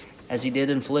say, as he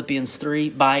did in Philippians 3,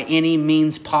 by any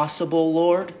means possible,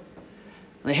 Lord?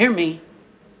 Now hear me.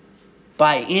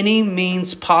 By any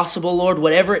means possible, Lord,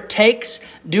 whatever it takes,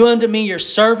 do unto me your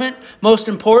servant. Most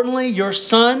importantly, your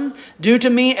Son. Do to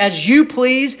me as you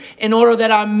please, in order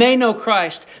that I may know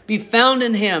Christ, be found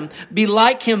in Him, be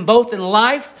like Him both in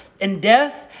life and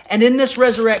death and in this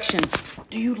resurrection.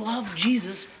 Do you love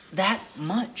Jesus that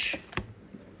much?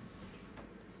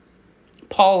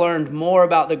 Paul learned more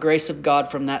about the grace of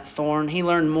God from that thorn. He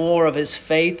learned more of his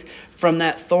faith from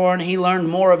that thorn. He learned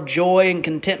more of joy and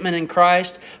contentment in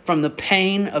Christ from the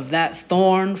pain of that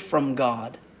thorn from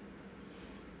God.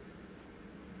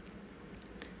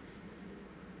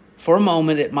 For a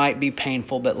moment it might be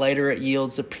painful, but later it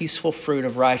yields the peaceful fruit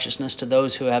of righteousness to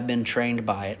those who have been trained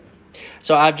by it.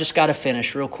 So I've just got to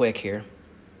finish real quick here.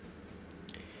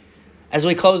 As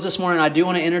we close this morning, I do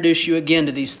want to introduce you again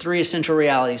to these three essential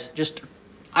realities.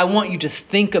 I want you to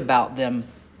think about them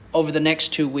over the next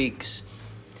 2 weeks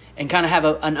and kind of have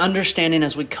an understanding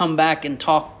as we come back and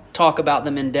talk about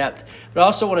them in depth. But I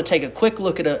also want to take a quick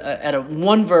look at a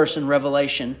one verse in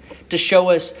Revelation to show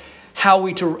us how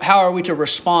are we to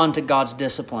respond to God's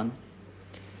discipline.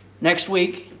 Next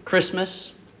week,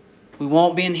 Christmas, we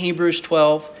won't be in Hebrews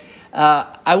 12.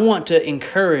 I want to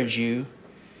encourage you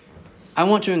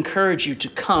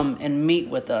to come and meet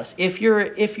with us if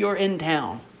you're in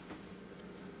town,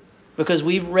 because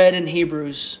we've read in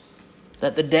Hebrews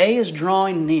that the day is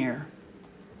drawing near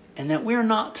and that we're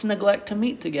not to neglect to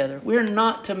meet together. We're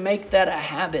not to make that a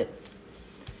habit.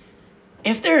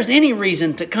 If there's any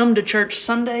reason to come to church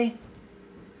Sunday,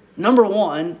 number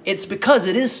one, it's because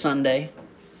it is Sunday.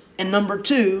 And number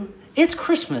two, it's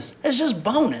Christmas. It's just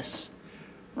bonus,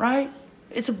 right?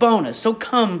 It's a bonus. So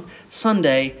come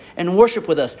Sunday and worship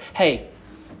with us. Hey,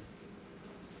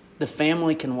 the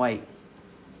family can wait.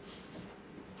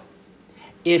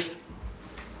 If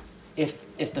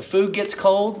the food gets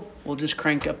cold, we'll just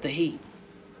crank up the heat.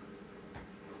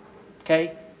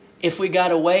 Okay? If we got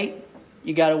to wait,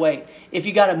 you got to wait. If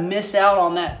you got to miss out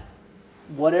on that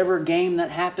whatever game that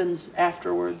happens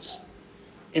afterwards,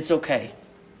 it's okay.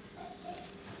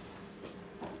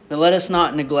 But let us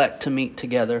not neglect to meet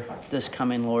together this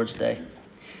coming Lord's Day.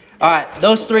 All right,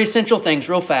 those three essential things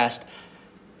real fast.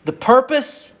 The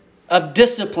purpose of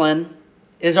discipline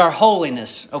is our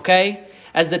holiness, okay?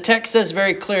 As the text says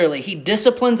very clearly, He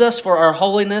disciplines us for our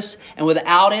holiness, and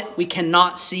without it, we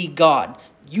cannot see God.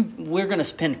 We're going to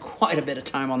spend quite a bit of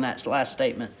time on that last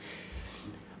statement.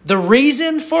 The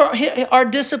reason for our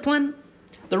discipline,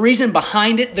 the reason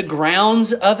behind it, the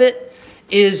grounds of it,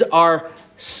 is our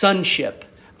sonship,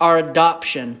 our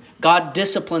adoption. God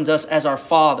disciplines us as our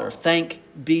Father. Thank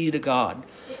be to God.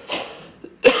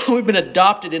 We've been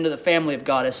adopted into the family of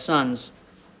God as sons.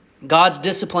 God's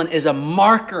discipline is a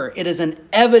marker. It is an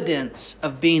evidence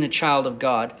of being a child of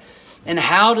God. And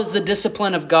how does the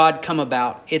discipline of God come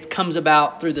about? It comes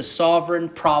about through the sovereign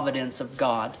providence of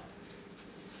God.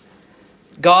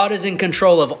 God is in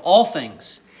control of all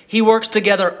things. He works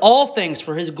together all things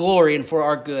for His glory and for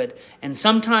our good. And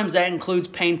sometimes that includes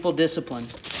painful discipline.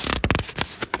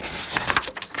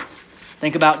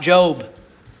 Think about Job,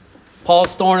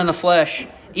 Paul's thorn in the flesh.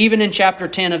 Even in chapter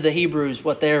 10 of the Hebrews,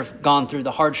 what they've gone through,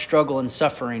 the hard struggle and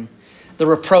suffering, the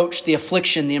reproach, the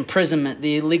affliction, the imprisonment,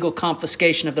 the illegal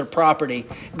confiscation of their property.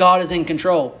 God is in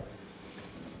control.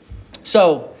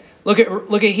 So, look at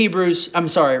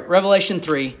Revelation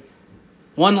 3.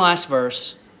 One last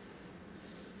verse.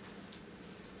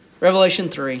 Revelation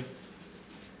 3.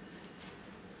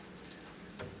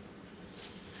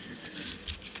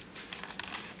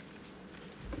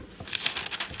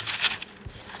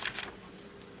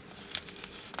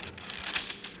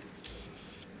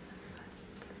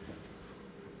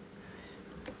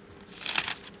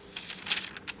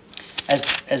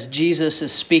 As Jesus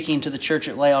is speaking to the church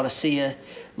at Laodicea,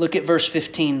 look at verse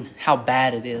 15, how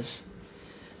bad it is.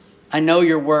 I know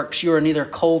your works. You are neither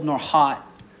cold nor hot.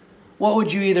 What would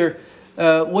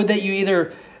that you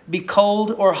either be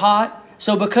cold or hot?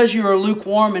 So because you are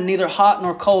lukewarm and neither hot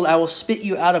nor cold, I will spit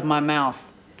you out of my mouth.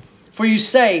 For you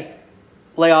say,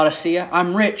 Laodicea,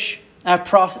 I'm rich. I've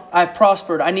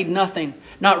prospered. I need nothing.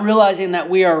 Not realizing that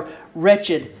we are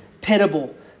wretched,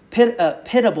 pitiable,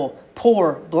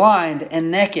 poor, blind, and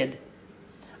naked.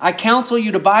 I counsel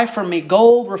you to buy from me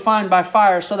gold refined by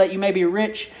fire so that you may be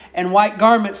rich, and white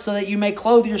garments so that you may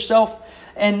clothe yourself,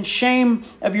 and shame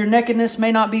of your nakedness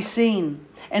may not be seen,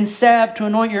 and salve to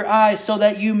anoint your eyes so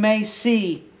that you may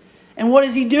see. And what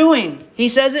is he doing? He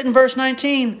says it in verse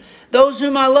 19. Those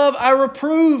whom I love, I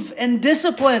reprove and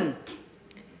discipline.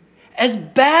 As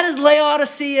bad as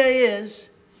Laodicea is,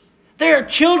 they are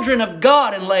children of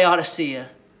God in Laodicea.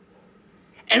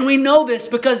 And we know this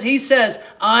because he says,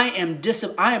 I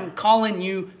am calling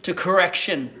you to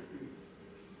correction.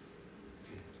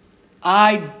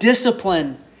 I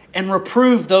discipline and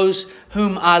reprove those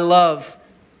whom I love.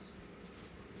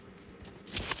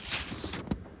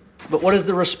 But what is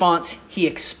the response he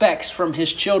expects from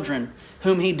his children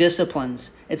whom he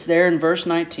disciplines? It's there in verse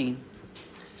 19.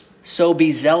 So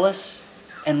be zealous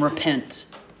and repent.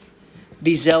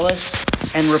 Be zealous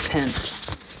and repent.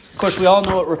 course, we all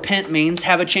know what repent means.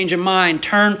 Have a change of mind.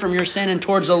 Turn from your sin and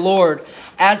towards the Lord.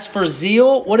 As for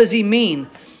zeal, what does he mean?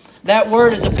 That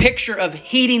word is a picture of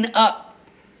heating up.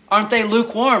 Aren't they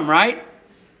lukewarm, right?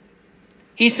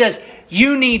 He says,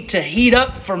 you need to heat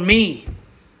up for me.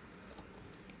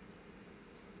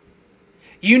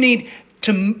 You need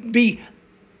to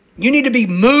be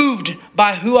moved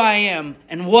by who I am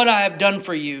and what I have done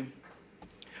for you.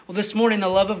 Well, this morning, the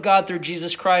love of God through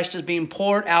Jesus Christ is being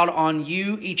poured out on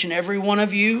you, each and every one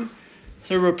of you,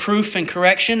 through reproof and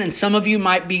correction. And some of you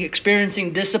might be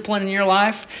experiencing discipline in your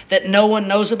life that no one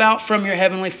knows about from your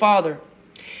Heavenly Father.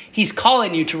 He's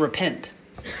calling you to repent.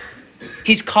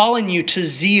 He's calling you to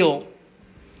zeal.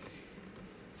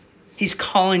 He's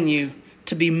calling you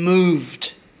to be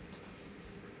moved,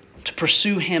 to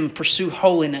pursue Him, pursue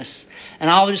holiness. And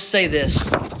I'll just say this.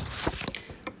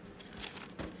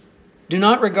 Do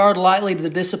not regard lightly the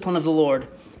discipline of the Lord.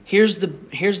 Here's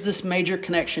this major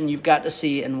connection you've got to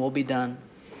see, and we'll be done.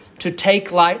 To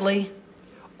take lightly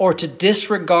or to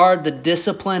disregard the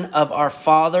discipline of our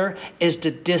Father is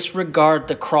to disregard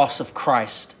the cross of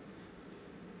Christ.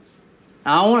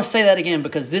 Now, I want to say that again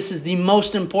because this is the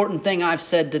most important thing I've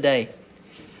said today.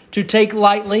 To take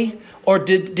lightly or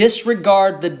to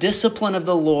disregard the discipline of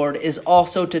the Lord is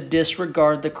also to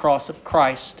disregard the cross of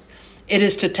Christ. It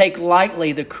is to take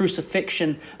lightly the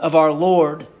crucifixion of our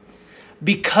Lord,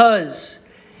 because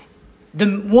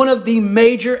one of the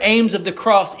major aims of the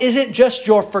cross isn't just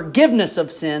your forgiveness of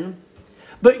sin,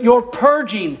 but your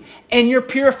purging and your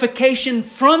purification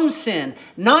from sin,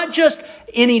 not just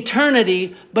in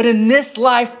eternity, but in this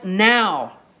life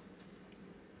now.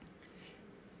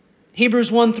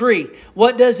 Hebrews 1:3.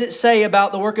 What does it say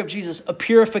about the work of Jesus? A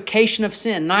purification of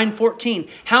sin. 9:14.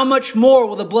 How much more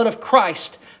will the blood of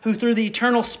Christ, who through the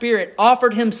eternal Spirit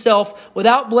offered Himself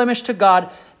without blemish to God,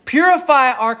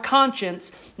 purify our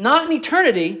conscience, not in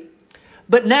eternity,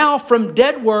 but now from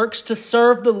dead works to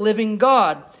serve the living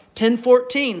God.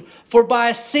 10:14. For by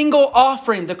a single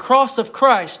offering, the cross of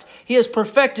Christ, He has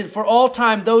perfected for all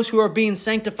time those who are being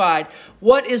sanctified.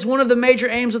 What is one of the major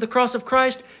aims of the cross of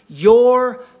Christ?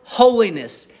 Your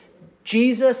holiness.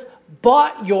 Jesus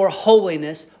bought your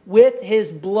holiness with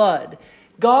His blood.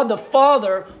 God the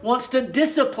Father wants to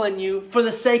discipline you for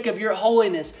the sake of your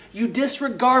holiness. You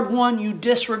disregard one, you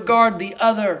disregard the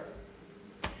other.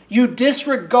 You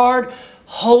disregard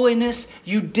holiness,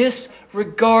 you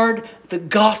disregard the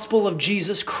gospel of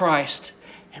Jesus Christ.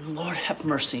 And Lord, have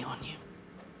mercy on you.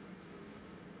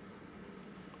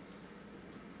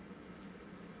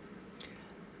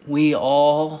 We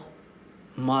all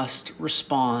must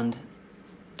respond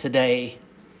today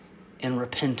in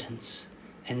repentance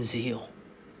and zeal.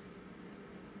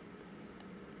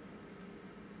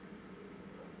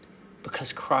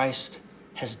 Because Christ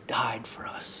has died for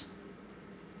us.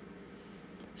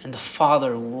 And the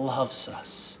Father loves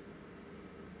us.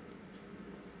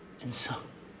 And so,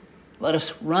 let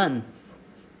us run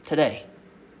today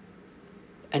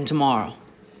and tomorrow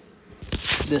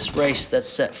this race that's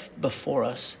set before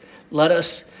us. Let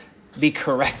us be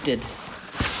corrected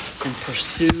and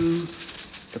pursue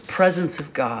the presence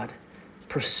of God.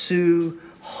 Pursue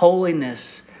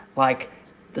holiness like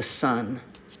the Son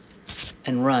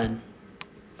and run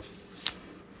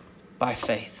by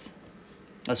faith.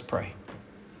 Let's pray.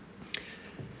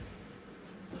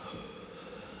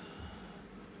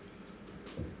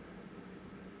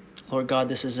 Lord God,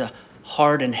 this is a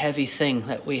hard and heavy thing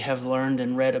that we have learned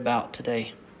and read about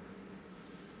today.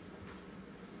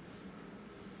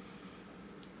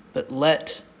 But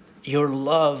let your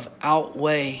love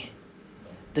outweigh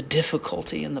the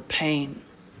difficulty and the pain.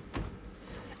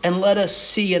 And let us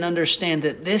see and understand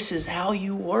that this is how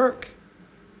you work.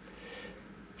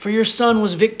 For your Son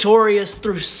was victorious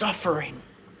through suffering.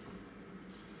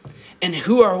 And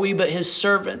who are we but His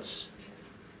servants?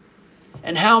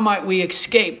 And how might we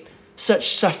escape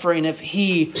such suffering if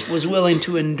He was willing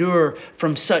to endure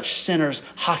from such sinners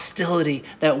hostility,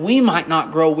 that we might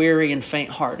not grow weary and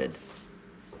faint-hearted?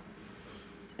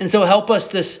 And so help us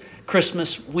this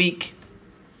Christmas week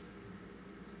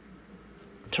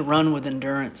to run with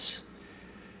endurance,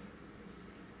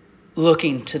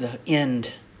 looking to the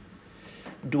end,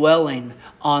 dwelling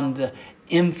on the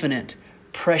infinite,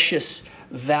 precious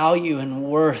value and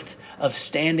worth of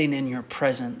standing in your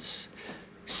presence,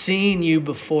 seeing you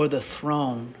before the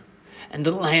throne and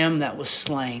the Lamb that was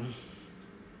slain.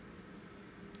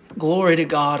 Glory to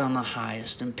God on the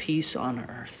highest and peace on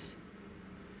earth.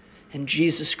 And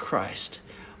Jesus Christ,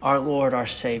 our Lord, our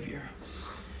Savior,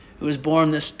 who was born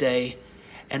this day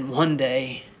and one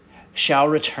day shall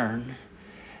return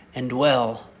and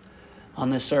dwell on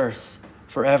this earth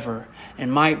forever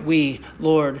And might we,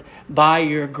 Lord, by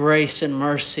your grace and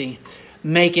mercy,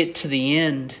 make it to the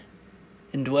end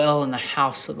and dwell in the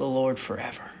house of the Lord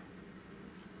forever.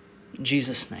 In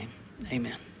Jesus' name,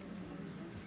 amen.